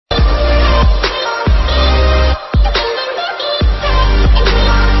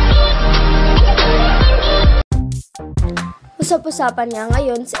Usap-usapan nga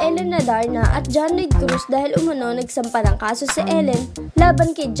ngayon si Adarna at John Lloyd dahil umano nagsampa ng kaso si Ellen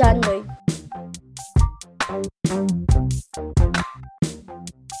laban kay John Lloyd.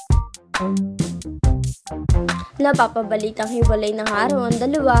 Napapabalitang hiwalay ng araw ang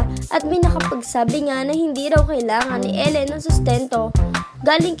dalawa at may nakapagsabi nga na hindi raw kailangan ni Ellen ng sustento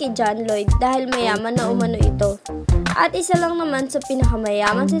galing kay John Lloyd dahil mayaman na umano ito. At isa lang naman sa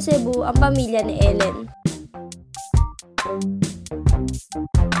pinakamayaman sa Cebu ang pamilya ni Ellen.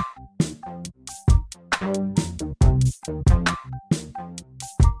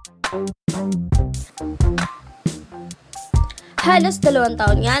 Halos 2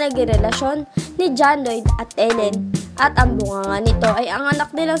 taon nga naging relasyon ni John Lloyd at Ellen at ang bunganga nito ay ang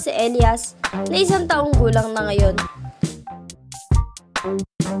anak nilang si Elias na 1 taong gulang na ngayon.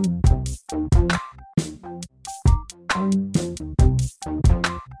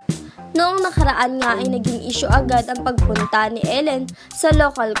 Noong nakaraan nga ay naging issue agad ang pagpunta ni Ellen sa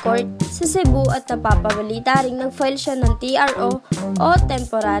local court sa Cebu at napapabalita ring nag-file siya ng TRO o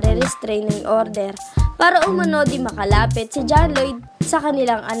Temporary Restraining Order para umano di makalapit si John Lloyd sa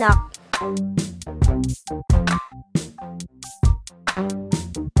kanilang anak.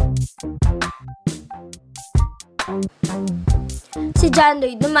 Si John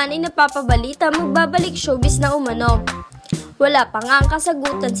Lloyd naman ay napapabalita magbabalik showbiz na umano. Wala pa nga ang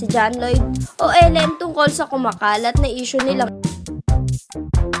kasagutan si John Lloyd o Ellen tungkol sa kumakalat na issue nilang